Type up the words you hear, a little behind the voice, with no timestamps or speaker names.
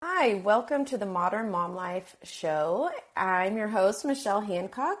Hi, welcome to the Modern Mom Life show. I'm your host, Michelle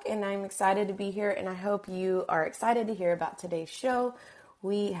Hancock, and I'm excited to be here, and I hope you are excited to hear about today's show.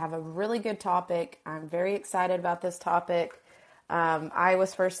 We have a really good topic. I'm very excited about this topic. I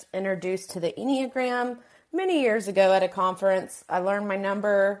was first introduced to the Enneagram many years ago at a conference. I learned my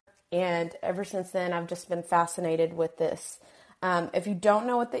number, and ever since then, I've just been fascinated with this. If you don't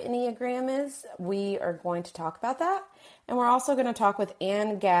know what the Enneagram is, we are going to talk about that. And we're also going to talk with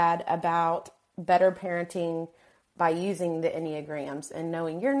Ann Gadd about better parenting by using the Enneagrams and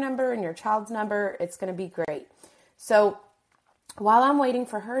knowing your number and your child's number. It's going to be great. So while I'm waiting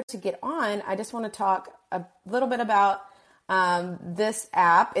for her to get on, I just want to talk a little bit about this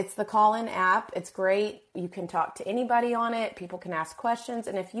app. It's the call-in app. It's great. You can talk to anybody on it. People can ask questions.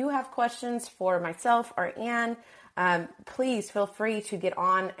 And if you have questions for myself or Ann, please feel free to get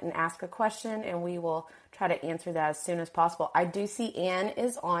on and ask a question, and we will try to answer that as soon as possible. I do see Ann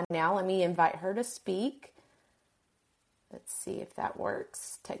is on now. Let me invite her to speak. Let's see if that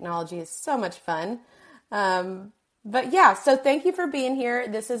works. Technology is so much fun. But yeah, so thank you for being here.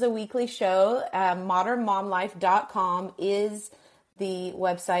 This is a weekly show. modernmomlife.com is the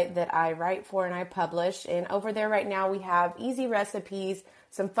website that I write for and I publish. And over there right now we have easy recipes,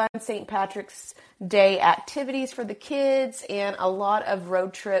 some fun St. Patrick's Day activities for the kids, and a lot of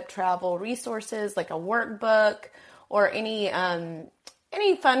road trip travel resources like a workbook or any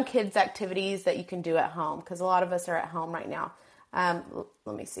fun kids activities that you can do at home, because a lot of us are at home right now.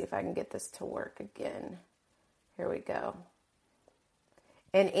 Let me see if I can get this to work again. Here we go.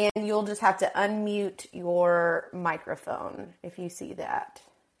 And you'll just have to unmute your microphone if you see that.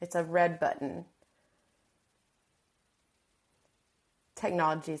 It's a red button.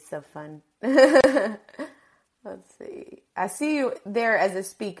 Technology is so fun. Let's see. I see you there as a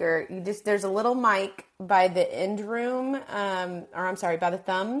speaker. There's a little mic by the end room, by the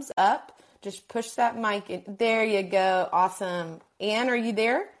thumbs up. Just push that mic in. There you go. Awesome. Ann, are you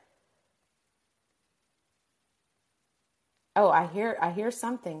there? Oh, I hear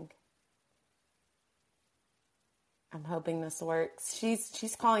something. I'm hoping this works.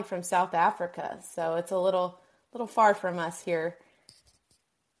 She's calling from South Africa, so it's a little far from us here.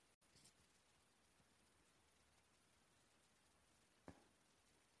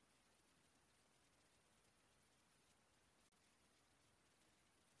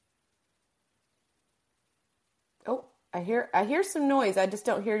 Oh, I hear some noise. I just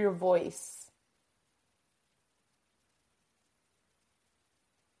don't hear your voice.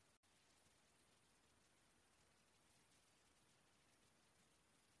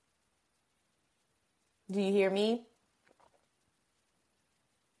 Do you hear me?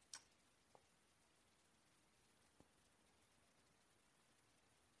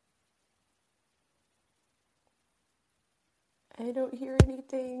 I don't hear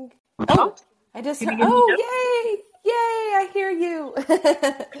anything. Oh, I just heard. Oh, yay! Yay! I hear you.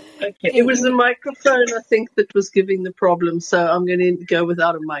 Okay, it was the microphone, I think, that was giving the problem. So I'm going to go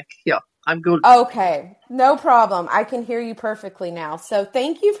without a mic. Yeah, I'm good. Okay, no problem. I can hear you perfectly now. So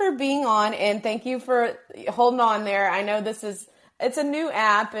thank you for being on, and thank you for holding on there. I know it's a new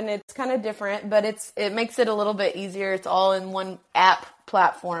app and it's kind of different, but it makes it a little bit easier. It's all in one app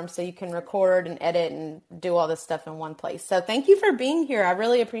platform, so you can record and edit and do all this stuff in one place. So thank you for being here. I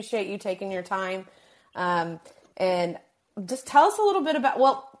really appreciate you taking your time. And just tell us a little bit about,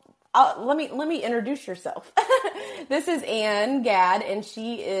 let me introduce yourself. This is Ann Gadd, and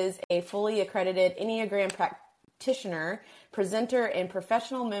she is a fully accredited Enneagram practitioner, presenter, and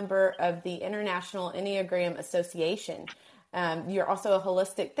professional member of the International Enneagram Association. You're also a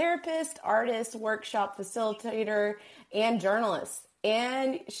holistic therapist, artist, workshop facilitator, and journalist.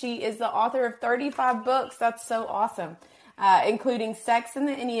 And she is the author of 35 books. That's so awesome. Including Sex and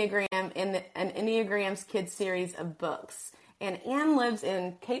the Enneagram and an Enneagram's Kids series of books. And Ann lives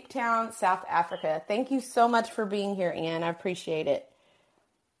in Cape Town, South Africa. Thank you so much for being here, Ann. I appreciate it.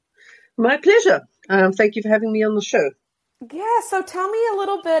 My pleasure. Thank you for having me on the show. Yeah, so tell me a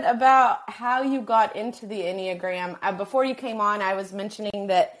little bit about how you got into the Enneagram. Before you came on, I was mentioning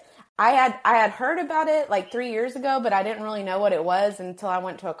that I had heard about it like 3 years ago, but I didn't really know what it was until I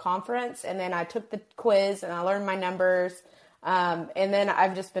went to a conference, and then I took the quiz and I learned my numbers, and then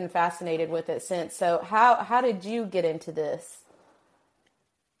I've just been fascinated with it since. So how did you get into this?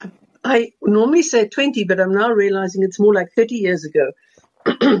 I normally say 20, but I'm now realizing it's more like 30 years ago.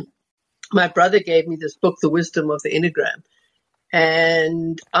 My brother gave me this book, The Wisdom of the Enneagram,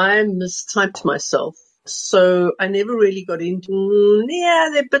 and I mistyped myself. So I never really got into,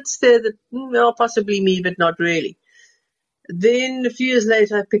 there are bits there that, well, possibly me, but not really. Then a few years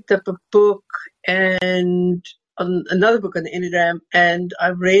later, I picked up a book and on another book on the Enneagram, and I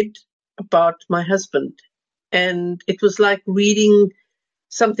read about my husband, and it was like reading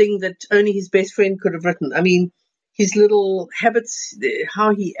something that only his best friend could have written. I mean, his little habits,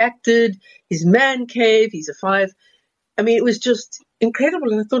 how he acted, his man cave, he's a 5. I mean, it was just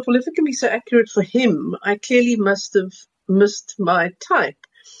incredible. And I thought, well, if it can be so accurate for him, I clearly must have missed my type.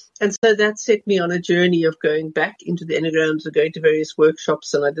 And so that set me on a journey of going back into the Enneagrams and going to various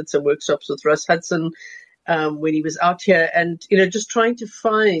workshops. And I did some workshops with Russ Hudson when he was out here, and, just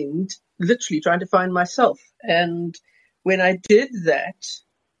literally trying to find myself. And when I did that,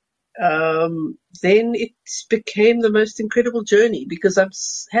 then it became the most incredible journey, because I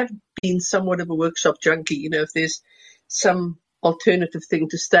have been somewhat of a workshop junkie. If there's some alternative thing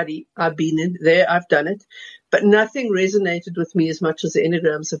to study, I've been in there, I've done it, but nothing resonated with me as much as the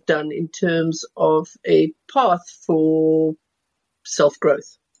Enneagrams have done in terms of a path for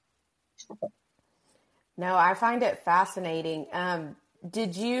self-growth. No, I find it fascinating.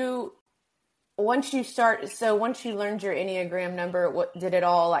 Did you, once you learned your Enneagram number, did it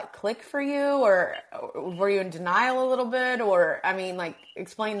all like click for you, or were you in denial a little bit? Or, I mean, like,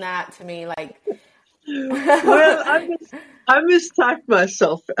 explain that to me. Like, well, I mistyped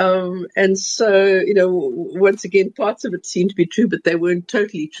myself. And so, once again, parts of it seemed to be true, but they weren't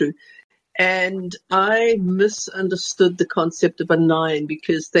totally true. And I misunderstood the concept of a 9,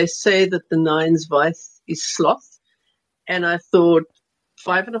 because they say that the 9's vice is sloth. And I thought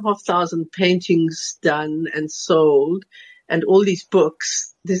 5,500 paintings done and sold and all these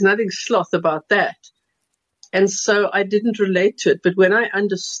books, there's nothing sloth about that. And so I didn't relate to it. But when I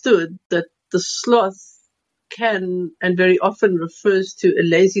understood that the sloth can and very often refers to a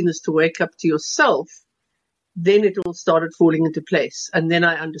laziness to wake up to yourself, then it all started falling into place. And then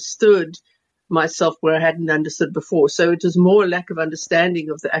I understood myself where I hadn't understood before. So it was more a lack of understanding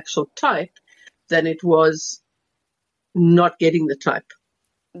of the actual type than it was not getting the type.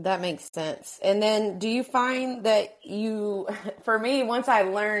 that makes sense. And then do you find that for me, once I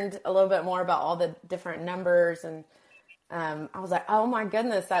learned a little bit more about all the different numbers, and I was like, oh my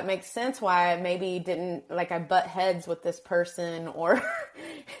goodness, that makes sense why I maybe didn't, like, I butt heads with this person, or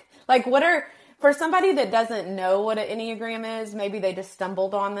like, for somebody that doesn't know what an Enneagram is, maybe they just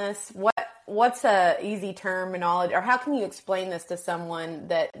stumbled on this. What's a easy terminology, or how can you explain this to someone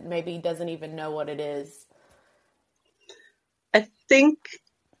that maybe doesn't even know what it is? I think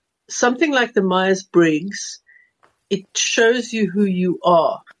something like the Myers-Briggs, it shows you who you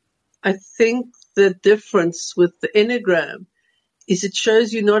are. I think the difference with the Enneagram is it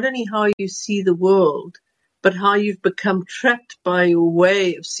shows you not only how you see the world, but how you've become trapped by your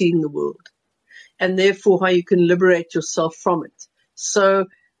way of seeing the world, and therefore how you can liberate yourself from it. So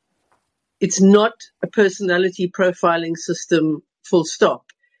it's not a personality profiling system, full stop.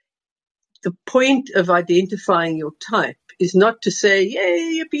 The point of identifying your type is not to say,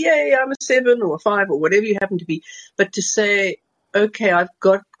 yay, yippee, yay, I'm a 7 or a 5 or whatever you happen to be, but to say, okay, I've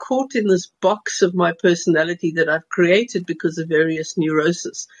got caught in this box of my personality that I've created because of various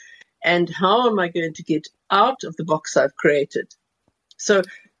neuroses. And how am I going to get out of the box I've created? So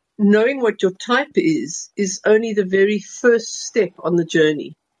knowing what your type is only the very first step on the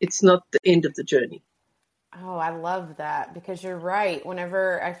journey. It's not the end of the journey. Oh, I love that, because you're right.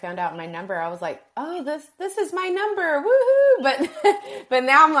 Whenever I found out my number, I was like, "Oh, this is my number, woohoo!" But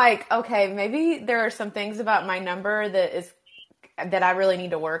now I'm like, okay, maybe there are some things about my number that I really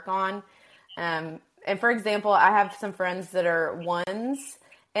need to work on. And for example, I have some friends that are 1s,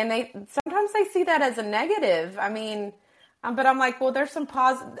 and sometimes they see that as a negative. I mean, but I'm like, well,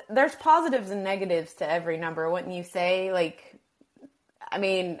 there's positives and negatives to every number, wouldn't you say? Like, I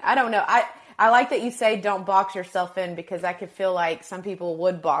mean, I don't know. I like that you say don't box yourself in, because I could feel like some people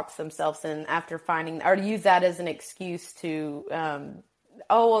would box themselves in after finding, or use that as an excuse to,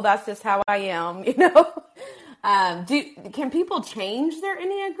 oh, well, that's just how I am, Can people change their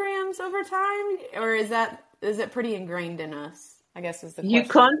Enneagrams over time, or is it pretty ingrained in us, I guess is the question. You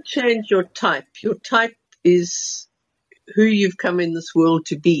can't change your type. Your type is who you've come in this world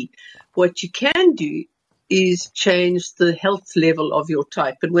to be. What you can do is change the health level of your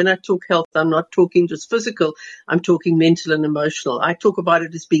type. And when I talk health, I'm not talking just physical, I'm talking mental and emotional. I talk about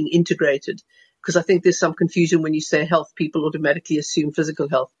it as being integrated, because I think there's some confusion when you say health, people automatically assume physical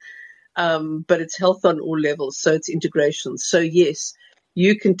health. But it's health on all levels, so it's integration. So yes,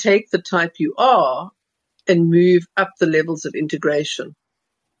 you can take the type you are and move up the levels of integration,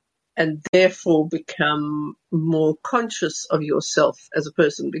 and therefore become more conscious of yourself as a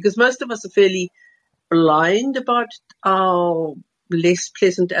person, because most of us are fairly blind about our less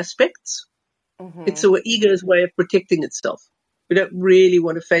pleasant aspects. Mm-hmm. It's our ego's way of protecting itself. We don't really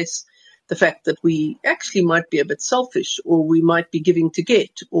want to face the fact that we actually might be a bit selfish, or we might be giving to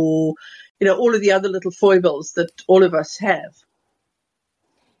get, or, all of the other little foibles that all of us have.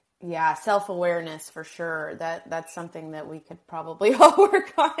 Yeah, self-awareness for sure. That's something that we could probably all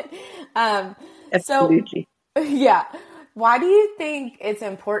work on. So, Absolutely. yeah. Why do you think it's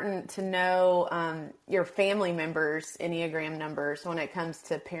important to know your family members' Enneagram numbers when it comes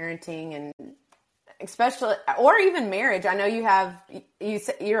to parenting and especially, or even marriage? I know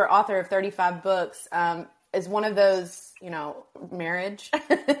you're author of 35 books. Is one of those, marriage?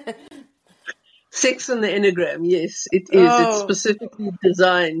 Sex and the Enneagram, yes, it is. It's Oh, specifically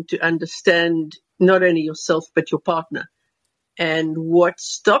designed to understand not only yourself, but your partner, and what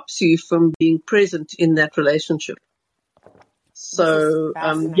stops you from being present in that relationship. this is So, yeah,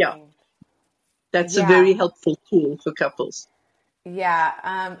 fascinating. that's a very Yeah. helpful tool for couples.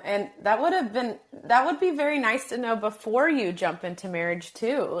 Yeah, and that would be very nice to know before you jump into marriage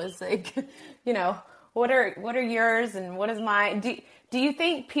too. Is like, you know, what are yours and what is mine? Do you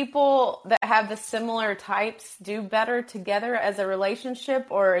think people that have the similar types do better together as a relationship,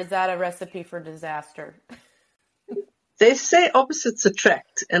 or is that a recipe for disaster? They say opposites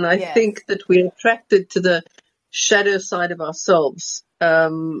attract, and I Yes. think that we're attracted to the shadow side of ourselves.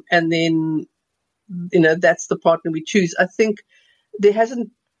 And then, that's the partner we choose. I think there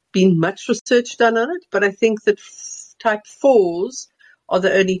hasn't been much research done on it, but I think that type fours are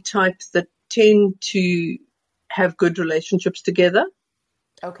the only types that tend to have good relationships together.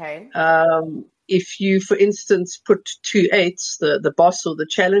 Okay. If you, for instance, put two eights, the boss or the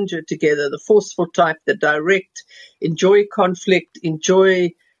challenger together, the forceful type, the direct, enjoy conflict,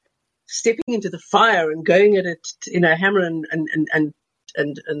 enjoy stepping into the fire and going at it, hammer and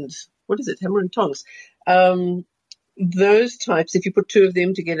what is it, hammer and tongs. Those types, if you put two of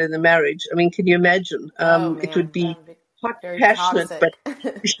them together in the marriage, I mean, can you imagine? Oh It would man, that be would be hot, very passionate, but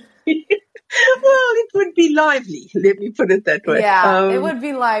toxic. well, it would be lively. Let me put it that way. Yeah, it would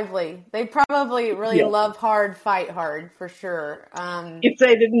be lively. They probably really Yeah. love hard, fight hard for sure. If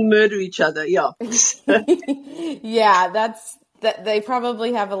they didn't murder each other, yeah. Yeah, that. They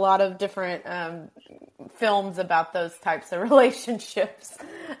probably have a lot of different films about those types of relationships.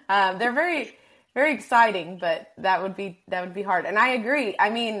 They're very, very exciting, but that would be hard. And I agree. I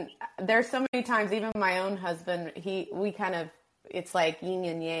mean, there's so many times, even my own husband, we kind of, it's like yin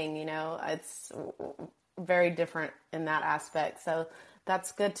and yang. It's very different in that aspect. So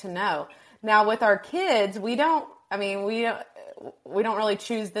that's good to know. Now with our kids, we don't. I mean, we don't really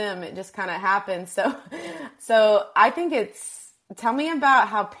choose them. It just kind of happens. So I think it's. Tell me about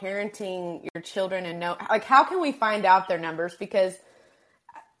how parenting your children and how can we find out their numbers? Because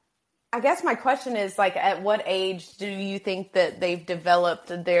I guess my question is at what age do you think that they've developed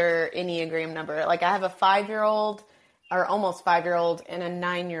their Enneagram number? Like I have a 5-year-old or almost 5-year-old and a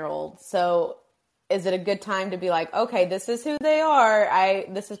 9-year-old. So is it a good time to be like, okay, this is who they are.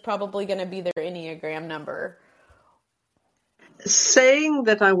 This is probably going to be their Enneagram number. Saying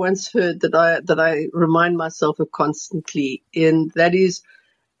that I once heard that I remind myself of constantly, and that is,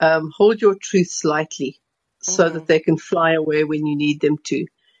 hold your truths lightly so that they can fly away when you need them to.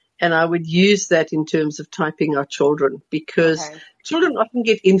 And I would use that in terms of typing our children, because Okay. children often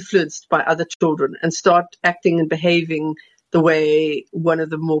get influenced by other children and start acting and behaving the way one of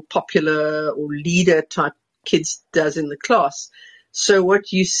the more popular or leader type kids does in the class. So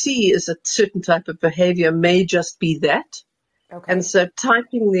what you see is a certain type of behavior may just be that. And Okay. so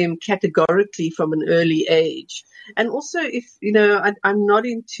typing them categorically from an early age. And also if, I'm not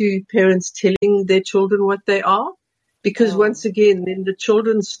into parents telling their children what they are, because Oh, once again, then the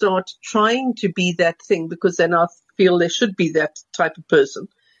children start trying to be that thing because they now feel they should be that type of person.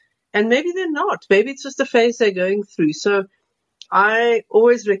 And maybe they're not. Maybe it's just a phase they're going through. So I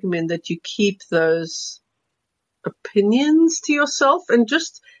always recommend that you keep those opinions to yourself and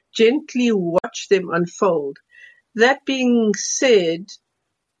just gently watch them unfold. That being said,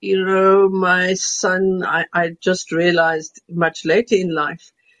 my son, I just realized much later in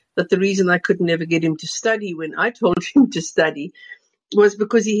life that the reason I could never get him to study when I told him to study was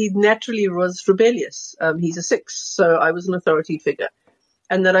because he naturally was rebellious. He's a 6, so I was an authority figure.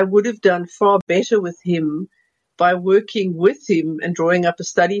 And that I would have done far better with him by working with him and drawing up a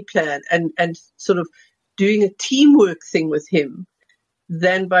study plan and sort of doing a teamwork thing with him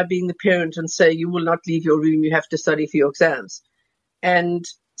than by being the parent and say, you will not leave your room, you have to study for your exams. And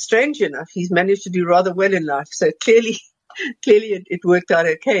strange enough, he's managed to do rather well in life. So clearly it worked out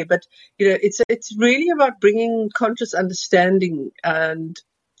okay. But, it's really about bringing conscious understanding. And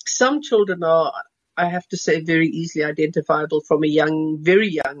some children are, I have to say, very easily identifiable from a very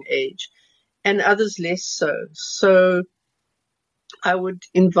young age, and others less so. So I would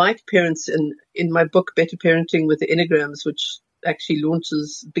invite parents in my book, Better Parenting with the Enneagrams, which actually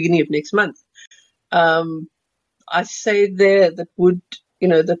launches beginning of next month. I say there that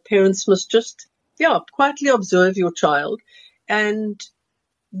the parents must just, quietly observe your child, and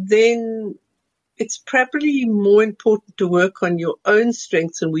then it's probably more important to work on your own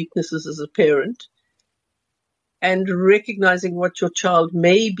strengths and weaknesses as a parent and recognizing what your child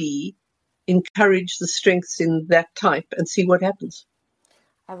may be, encourage the strengths in that type and see what happens.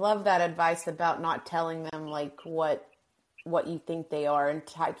 I love that advice about not telling them like what you think they are and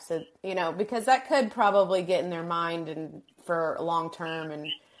types of, because that could probably get in their mind and for long term. And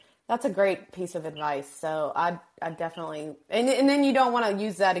that's a great piece of advice. So I definitely, and then you don't want to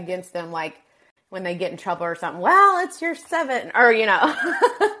use that against them. Like when they get in trouble or something, well, it's your 7 or,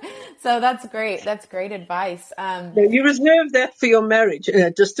 so that's great. That's great advice. Now, you reserve that for your marriage.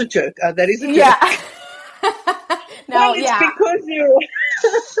 Just a joke. That is a joke. Yeah. Well, No, it's yeah. because you're.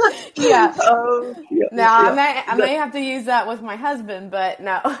 Yeah. Oh, yeah, Now yeah. I may have to use that with my husband, but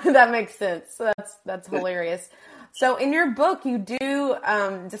no, that makes sense. That's hilarious. So in your book, you do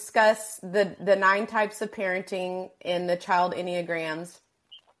discuss the 9 types of parenting in the child Enneagrams.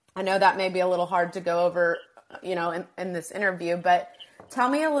 I know that may be a little hard to go over, in this interview, but tell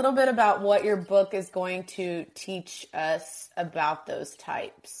me a little bit about what your book is going to teach us about those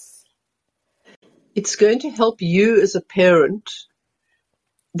types. It's going to help you as a parent.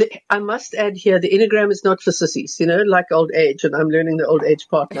 I must add here, the Enneagram is not for sissies, like old age, and I'm learning the old age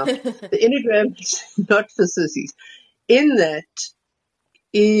part now. The Enneagram is not for sissies. In that,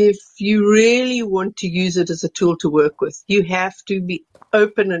 if you really want to use it as a tool to work with, you have to be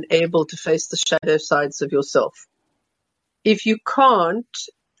open and able to face the shadow sides of yourself. If you can't,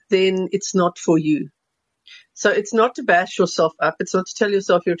 then it's not for you. So it's not to bash yourself up. It's not to tell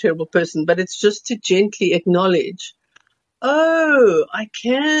yourself you're a terrible person, but it's just to gently acknowledge, oh, I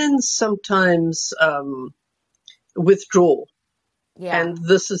can sometimes withdraw. Yeah. And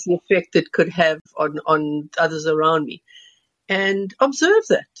this is the effect it could have on others around me. And observe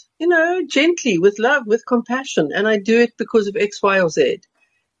that, gently, with love, with compassion. And I do it because of X, Y, or Z.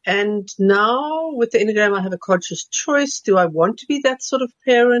 And now with the Enneagram, I have a conscious choice. Do I want to be that sort of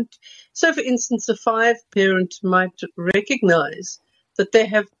parent? So, for instance, a 5 parent might recognize that they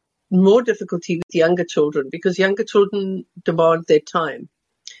have more difficulty with younger children because younger children demand their time.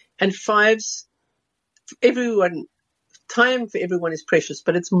 And 5s, time for everyone is precious,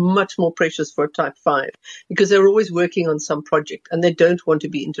 but it's much more precious for a type 5 because they're always working on some project and they don't want to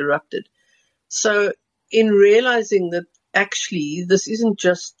be interrupted. So in realizing that actually this isn't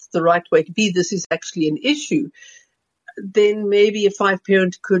just the right way to be, this is actually an issue, then maybe a 5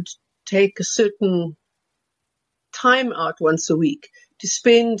 parent could take a certain time out once a week to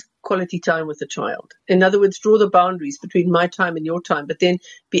spend quality time with the child. In other words, draw the boundaries between my time and your time, but then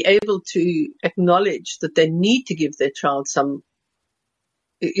be able to acknowledge that they need to give their child some,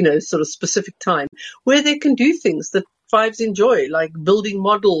 sort of specific time where they can do things that 5s enjoy, like building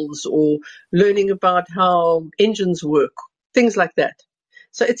models or learning about how engines work, things like that.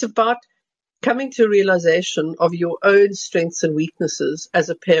 So it's about coming to a realization of your own strengths and weaknesses as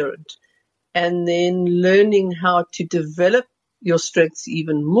a parent, and then learning how to develop your strengths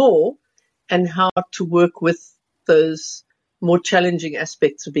even more and how to work with those more challenging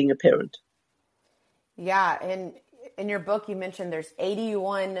aspects of being a parent. Yeah, and in your book, you mentioned there's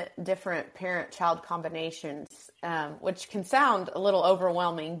 81 different parent-child combinations, which can sound a little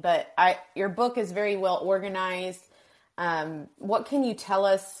overwhelming, but your book is very well organized. What can you tell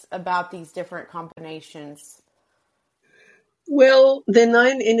us about these different combinations? Well, there are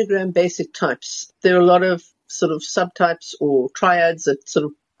 9 Enneagram basic types. There are a lot of sort of subtypes or triads that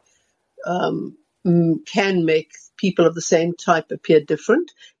sort of can make people of the same type appear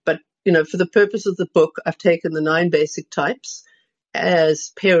different. But, for the purpose of the book, I've taken the 9 basic types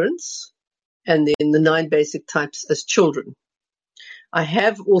as parents and then the 9 basic types as children. I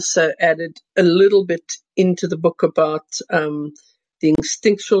have also added a little bit into the book about the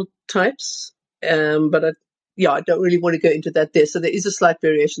instinctual types, but I don't really want to go into that there. So there is a slight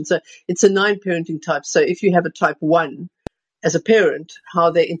variation. So it's a 9 parenting types. So if you have a type 1, as a parent,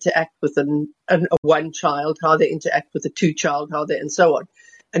 how they interact with a 1 child, how they interact with a 2 child, and so on.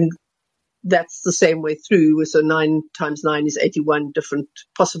 And that's the same way through. So 9 times 9 is 81 different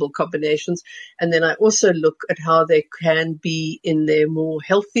possible combinations. And then I also look at how they can be in their more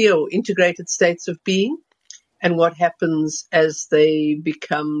healthier or integrated states of being and what happens as they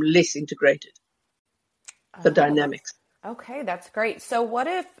become less integrated, the Oh, dynamics. okay, that's great. So what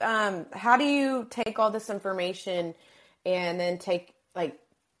if, how do you take all this information and then take, like,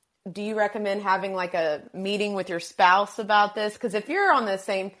 do you recommend having like a meeting with your spouse about this? Because if you're on the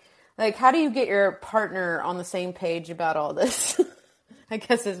same, like, how do you get your partner on the same page about all this? I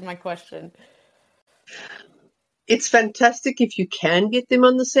guess is my question. It's fantastic if you can get them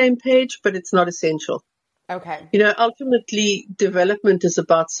on the same page, but it's not essential. Okay. Ultimately, development is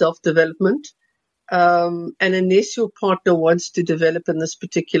about self-development. And unless your partner wants to develop in this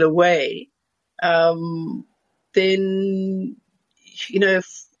particular way, then,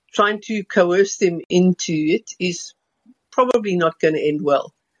 trying to coerce them into it is probably not going to end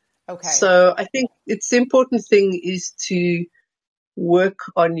well. Okay. So I think it's the important thing is to work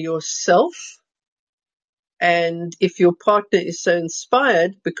on yourself. And if your partner is so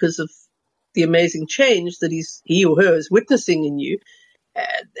inspired because of the amazing change that he or her is witnessing in you,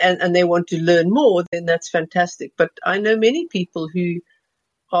 and they want to learn more, then that's fantastic. But I know many people who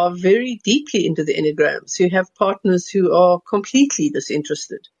are very deeply into the Enneagrams, who have partners who are completely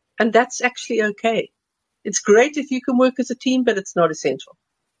disinterested. And that's actually okay. It's great if you can work as a team, but it's not essential.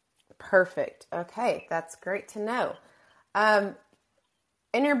 Perfect. Okay. That's great to know. Um,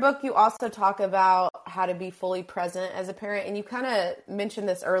 in your book, you also talk about how to be fully present as a parent, and you kind of mentioned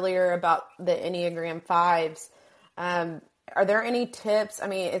this earlier about the Enneagram fives. Are there any tips? I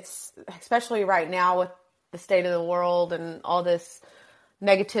mean, it's especially right now with the state of the world and all this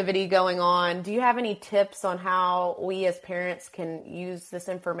negativity going on. Do you have any tips on how we as parents can use this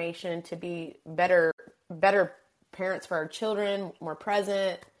information to be better parents for our children, more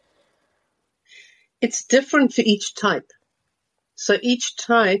present? It's different for each type. So each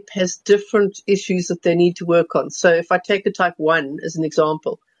type has different issues that they need to work on. So if I take a type 1 as an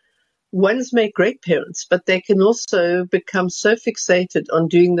example, ones make great parents, but they can also become so fixated on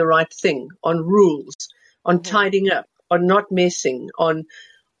doing the right thing, on rules, on tidying up, on not messing, on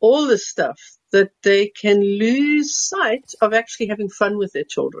all this stuff, that they can lose sight of actually having fun with their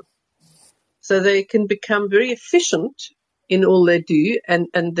children. So they can become very efficient in all they do, and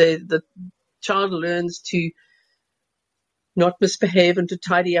the child learns to not misbehave and to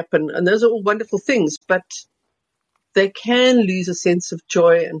tidy up, and those are all wonderful things, but they can lose a sense of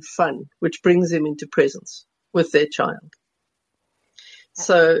joy and fun, which brings them into presence with their child.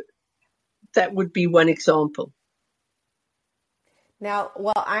 So that would be one example. Now,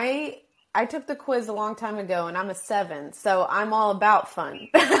 well, I took the quiz a long time ago, and I'm a 7, so I'm all about fun.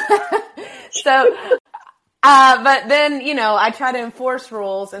 So, but then, I try to enforce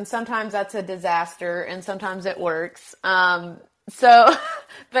rules, and sometimes that's a disaster, and sometimes it works. So,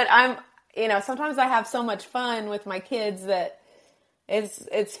 but sometimes I have so much fun with my kids that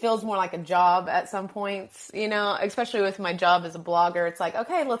it feels more like a job at some points, especially with my job as a blogger. It's like,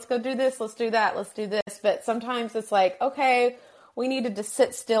 okay, let's go do this, let's do that, let's do this. But sometimes it's like, okay, we needed to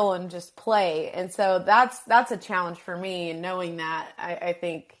sit still and just play. And so that's a challenge for me. And knowing that, I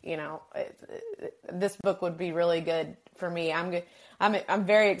think, this book would be really good for me. I'm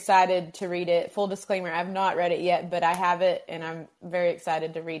very excited to read it. Full disclaimer, I've not read it yet, but I have it, and I'm very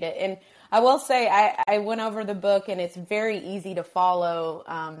excited to read it. And I will say I went over the book, and it's very easy to follow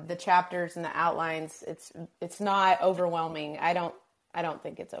the chapters and the outlines. It's not overwhelming. I don't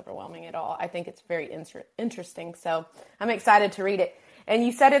think it's overwhelming at all. I think it's very interesting. So I'm excited to read it. And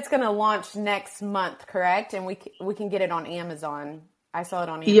you said it's going to launch next month, correct? And we can get it on Amazon. I saw it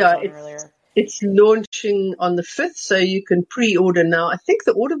on Amazon earlier. It's launching on the 5th, so you can pre-order now. I think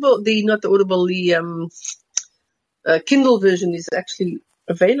the Kindle version is actually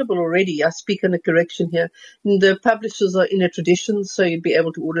available already. I speak on a correction here. The publishers are in a tradition, so you'd be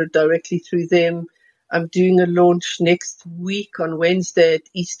able to order it directly through them. I'm doing a launch next week on Wednesday at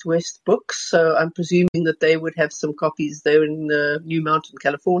East West Books, so I'm presuming that they would have some copies there in New Mountain,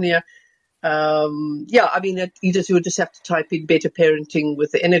 California. You would just have to type in better parenting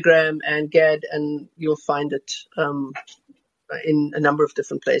with the Enneagram and GAD, and you'll find it in a number of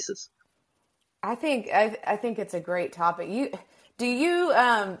different places. I think it's a great topic. Do you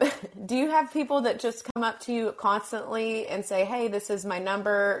have people that just come up to you constantly and say, "Hey, this is my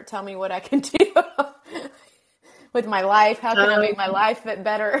number. Tell me what I can do with my life. How can I make my life fit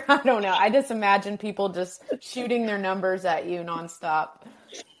better?" I don't know. I just imagine people just shooting their numbers at you nonstop.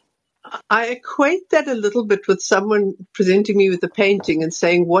 I equate that a little bit with someone presenting me with a painting and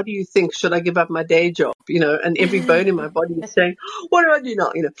saying, "What do you think? Should I give up my day job?" And every bone in my body is saying, "What do I do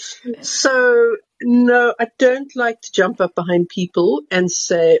now?" So no, I don't like to jump up behind people and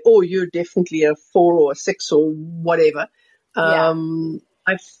say, "Oh, you're definitely a 4 or a 6 or whatever." Yeah.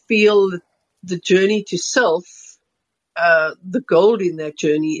 I feel that the journey to self, the gold in that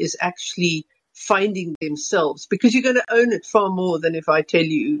journey is actually finding themselves, because you're going to own it far more than if I tell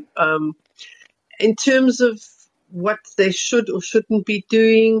you. In terms of what they should or shouldn't be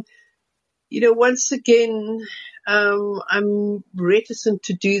doing. Once again, I'm reticent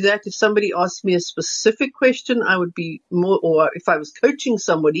to do that. If somebody asked me a specific question, I would be more, or if I was coaching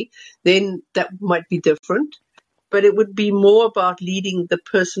somebody, then that might be different. But it would be more about leading the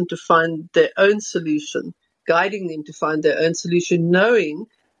person to find their own solution, guiding them to find their own solution, knowing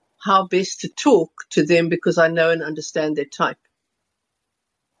how best to talk to them because I know and understand their type.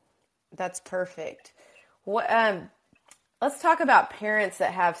 That's perfect. What let's talk about parents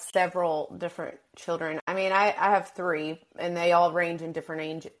that have several different children. I mean, I have three, and they all range in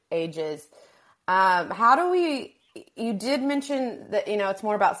different ages. How do we? You did mention that it's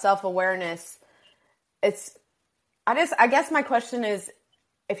more about self-awareness. I guess my question is,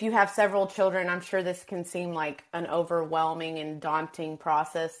 if you have several children, I'm sure this can seem like an overwhelming and daunting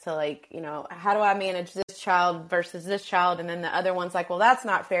process to how do I manage this child versus this child? And then the other one's like, well, that's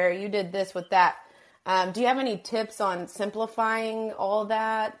not fair. You did this with that. Do you have any tips on simplifying all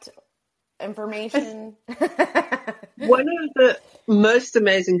that information? One of the most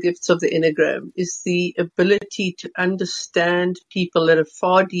amazing gifts of the Enneagram is the ability to understand people at a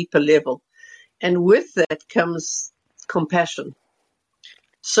far deeper level. And with that comes compassion.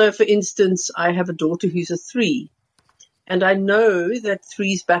 So, for instance, I have a daughter who's a 3, and I know that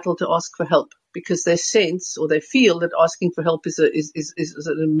 3s battle to ask for help because they sense or they feel that asking for help is an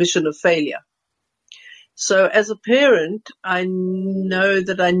admission of failure. So, as a parent, I know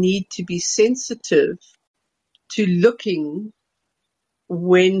that I need to be sensitive to looking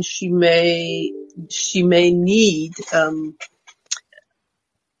when she may need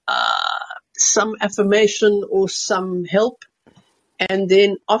some affirmation or some help, and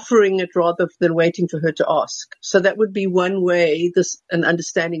then offering it rather than waiting for her to ask. So that would be one way an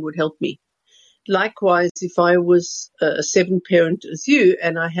understanding would help me. Likewise, if I was a 7 parent as you,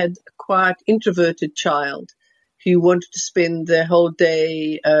 and I had a quiet, introverted child who wanted to spend their whole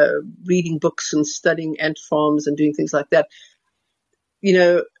day reading books and studying ant farms and doing things like that,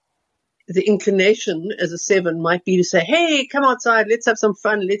 the inclination as a 7 might be to say, hey, come outside, let's have some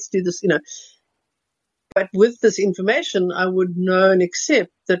fun, let's do this, But with this information, I would know and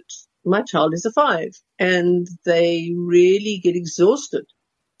accept that my child is a 5, and they really get exhausted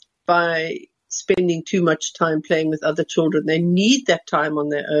by spending too much time playing with other children. They need that time on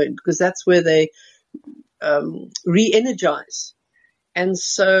their own because that's where they re-energize. And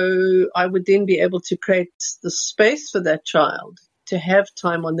so I would then be able to create the space for that child to have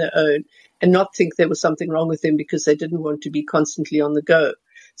time on their own and not think there was something wrong with them because they didn't want to be constantly on the go.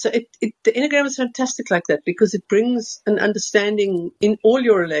 So the Enneagram is fantastic like that because it brings an understanding in all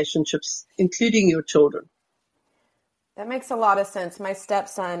your relationships, including your children. That makes a lot of sense. My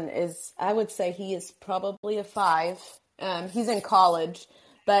stepson I would say he is probably a 5. He's in college,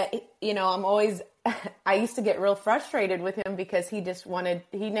 but I used to get real frustrated with him because he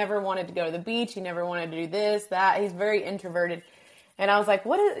never wanted to go to the beach. He never wanted to do this, that. He's very introverted. And I was like,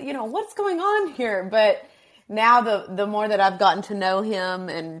 what's going on here? But now the more that I've gotten to know him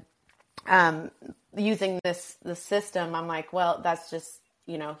and using the system, I'm like, well, that's just,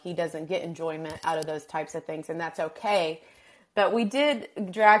 he doesn't get enjoyment out of those types of things, and that's okay. But we did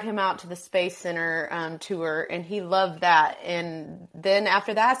drag him out to the Space Center tour, and he loved that. And then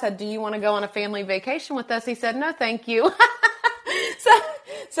after that, I said, do you want to go on a family vacation with us? He said, no, thank you.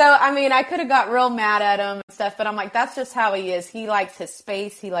 So I mean, I could have got real mad at him and stuff, but I'm like, that's just how he is. He likes his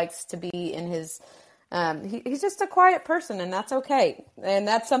space. He likes to be in his he's just a quiet person, and that's okay. And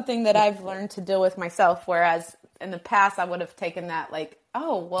that's something that I've learned to deal with myself, whereas in the past I would have taken that like,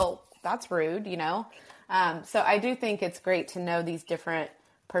 oh, well, that's rude, So I do think it's great to know these different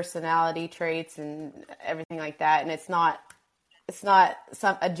personality traits and everything like that. And it's not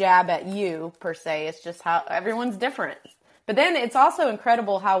a jab at you per se. It's just how everyone's different. But then it's also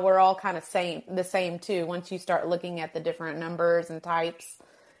incredible how we're all kind of the same too. Once you start looking at the different numbers and types,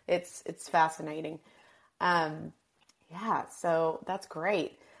 it's fascinating. So that's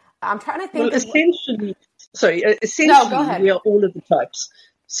great. I'm trying to think. Well, essentially, No, go ahead. we are all of the types.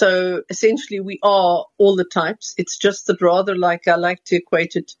 So essentially, we are all the types. It's just that rather I like to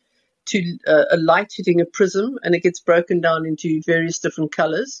equate it to a light hitting a prism, and it gets broken down into various different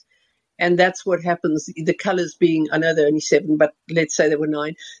colors. And that's what happens. The colors being, I know there are only 7, but let's say there were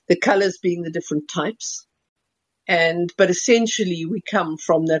 9. The colors being the different types. But essentially, we come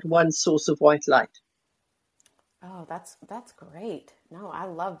from that one source of white light. Oh, that's great. No, I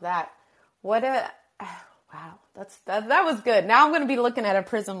love that. Wow, that was good. Now I'm going to be looking at a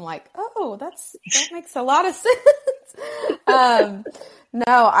prism like, oh, that makes a lot of sense. No,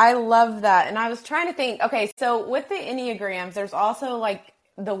 I love that. And I was trying to think, okay, so with the Enneagrams, there's also like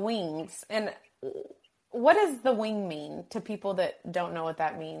the wings. And what does the wing mean to people that don't know what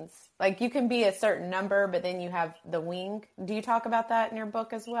that means? Like you can be a certain number, but then you have the wing. Do you talk about that in your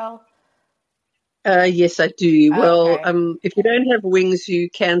book as well? Yes, I do. Well, Okay. if you don't have wings, you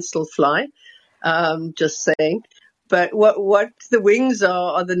can still fly. Just saying. But what the wings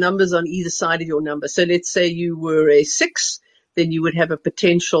are the numbers on either side of your number. So let's say you were a 6, then you would have a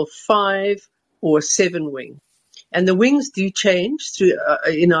potential 5 or a 7 wing. And the wings do change through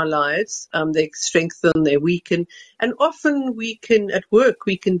in our lives. They strengthen, they weaken, and often at work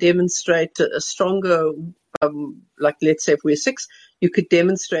we can demonstrate a stronger. Like let's say if we're 6, you could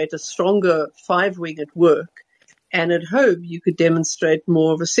demonstrate a stronger 5 wing at work, and at home you could demonstrate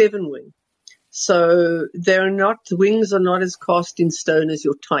more of a 7 wing. So the wings are not as cast in stone as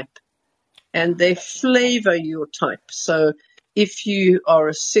your type, and they flavor your type. So if you are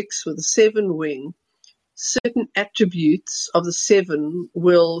a 6 with a 7 wing, certain attributes of the 7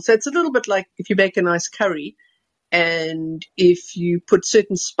 so it's a little bit like if you make a nice curry, and if you put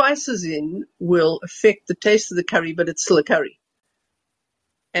certain spices in, will affect the taste of the curry, but it's still a curry.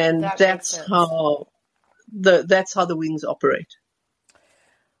 And That makes sense. that's how the wings operate.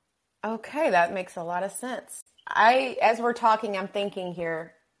 Okay, that makes a lot of sense. As we're talking, I'm thinking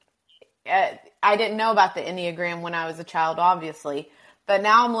here. I didn't know about the Enneagram when I was a child, obviously, but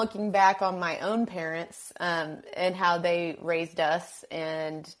now I'm looking back on my own parents and how they raised us,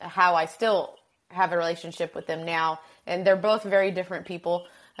 and how I still have a relationship with them now. And they're both very different people.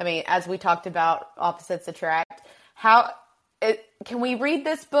 I mean, as we talked about, opposites attract. Can we read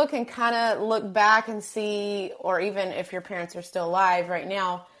this book and kind of look back and see, or even if your parents are still alive right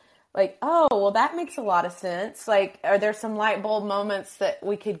now, like, oh, well, that makes a lot of sense. Like, are there some light bulb moments that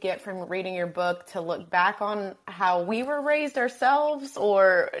we could get from reading your book to look back on how we were raised ourselves,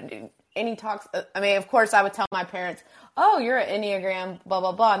 or any talks? I mean, of course, I would tell my parents, oh, you're an Enneagram, blah,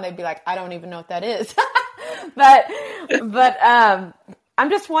 blah, blah. And they'd be like, I don't even know what that is. but, but I'm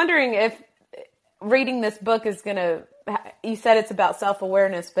just wondering if reading this book is going to, you said it's about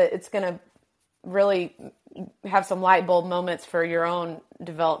self-awareness, but it's going to really have some light bulb moments for your own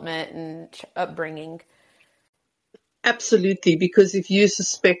development and upbringing. Absolutely, because if you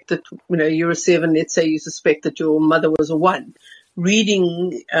suspect that you're a 7, let's say you suspect that your mother was a 1,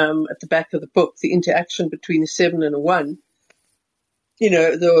 reading at the back of the book the interaction between a 7 and a 1,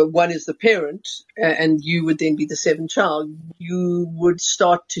 the 1 is the parent, and you would then be the 7 child, you would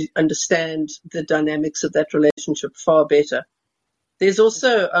start to understand the dynamics of that relationship far better. There's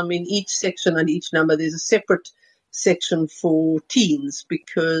also, each section and each number, there's a separate section for teens,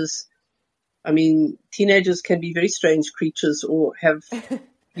 because, teenagers can be very strange creatures, or have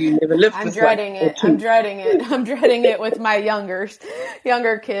you never lived I'm with one dreading or it. I'm two? dreading it. I'm dreading it with my younger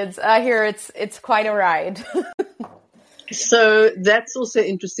kids. I hear it's quite a ride. So that's also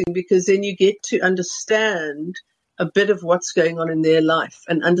interesting, because then you get to understand a bit of what's going on in their life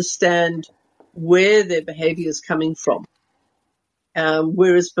and understand where their behavior is coming from.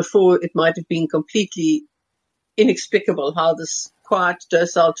 Whereas before it might have been completely inexplicable how this quiet,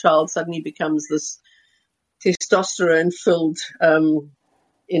 docile child suddenly becomes this testosterone-filled,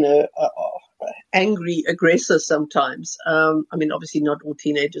 angry aggressor sometimes. Obviously not all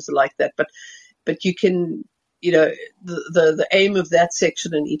teenagers are like that, but you can, the aim of that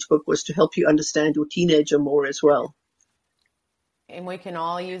section in each book was to help you understand your teenager more as well. And we can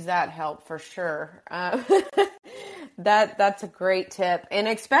all use that help for sure. That's a great tip, and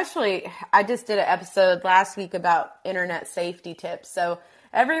especially I just did an episode last week about internet safety tips. So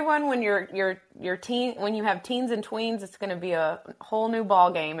everyone, when when you have teens and tweens, it's going to be a whole new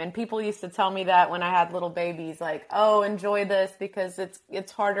ball game. And people used to tell me that when I had little babies, like, oh, enjoy this because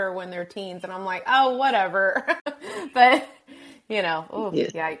it's harder when they're teens, and I'm like, oh, whatever. But oh,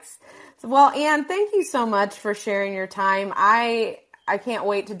 Yes. yikes. Well, Anne, thank you so much for sharing your time. I can't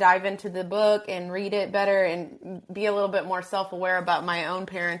wait to dive into the book and read it better and be a little bit more self-aware about my own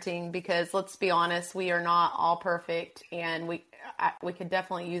parenting, because let's be honest, we are not all perfect, and we could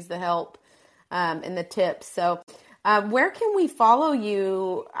definitely use the help and the tips. So where can we follow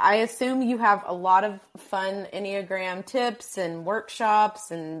you? I assume you have a lot of fun Enneagram tips and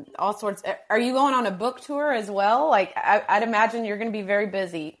workshops and all sorts. Are you going on a book tour as well? Like I'd imagine you're going to be very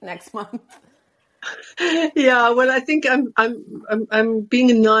busy next month. Yeah, well, I think I'm being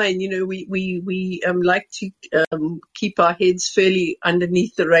a 9. We like to keep our heads fairly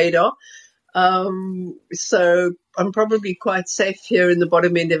underneath the radar. So I'm probably quite safe here in the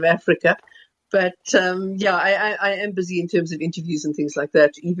bottom end of Africa. But yeah, I am busy in terms of interviews and things like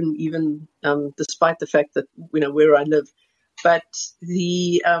that, even despite the fact that where I live. But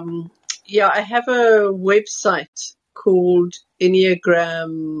I have a website called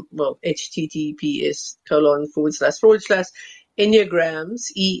Enneagram, well, https:// Enneagrams,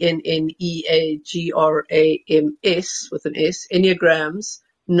 Enneagrams with an S, Enneagrams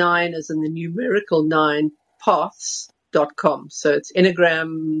 9 as in the numerical 9 paths.com. So it's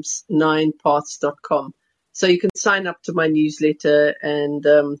enneagrams9paths.com. So you can sign up to my newsletter and,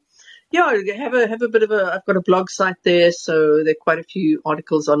 yeah, have a bit of I've got a blog site there, so there are quite a few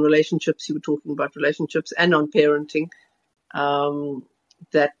articles on relationships. You were talking about relationships and on parenting,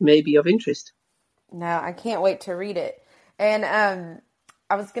 that may be of interest. No, I can't wait to read it. And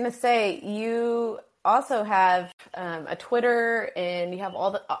I was going to say, you also have a Twitter, and you have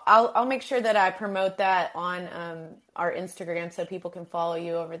all the. I'll make sure that I promote that on our Instagram so people can follow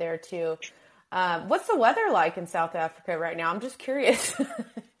you over there too. What's the weather like in South Africa right now? I'm just curious.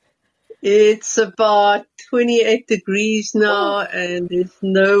 It's about 28 degrees now, and there's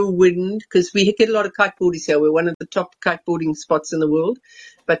no wind because we get a lot of kiteboarders here. We're one of the top kiteboarding spots in the world.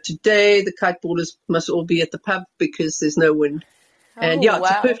 But today, the kiteboarders must all be at the pub because there's no wind. And yeah, it's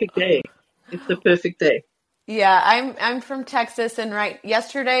a Wow. perfect day. It's a perfect day. Yeah, I'm from Texas, and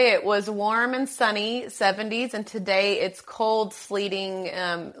yesterday it was warm and sunny, 70s, and today it's cold, sleeting,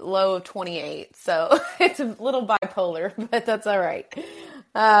 low of 28. So it's a little bipolar, but that's all right.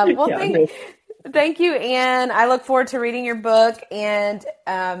 Well, Yeah, no. thank you, Anne. I look forward to reading your book, and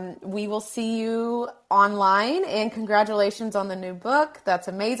we will see you online. And congratulations on the new book. That's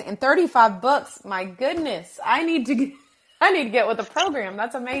amazing. And 35 books. My goodness, I need to get with the program.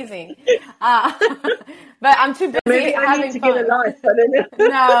 That's amazing. But I'm too busy Maybe I need having to fun. get a life. I don't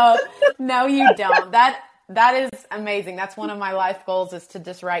know. No, you don't. That is amazing. That's one of my life goals, is to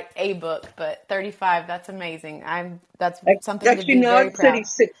just write a book. But 35, that's amazing. That's something to Actually, be now very I'm proud.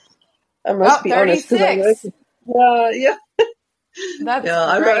 36. I must Oh, be honest because I'm 36. working. Yeah. That's Yeah,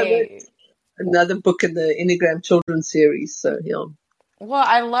 I wrote great. another book in the Enneagram children's series. So, yeah. Well,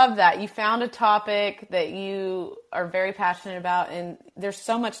 I love that. You found a topic that you are very passionate about, and there's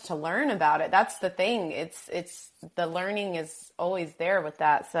so much to learn about it. That's the thing. It's the learning is always there with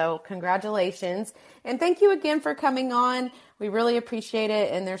that. So congratulations. And thank you again for coming on. We really appreciate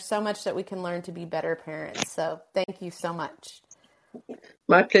it. And there's so much that we can learn to be better parents. So thank you so much.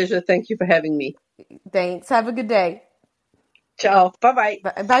 My pleasure. Thank you for having me. Thanks. Have a good day. Ciao. Bye-bye.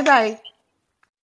 Bye bye.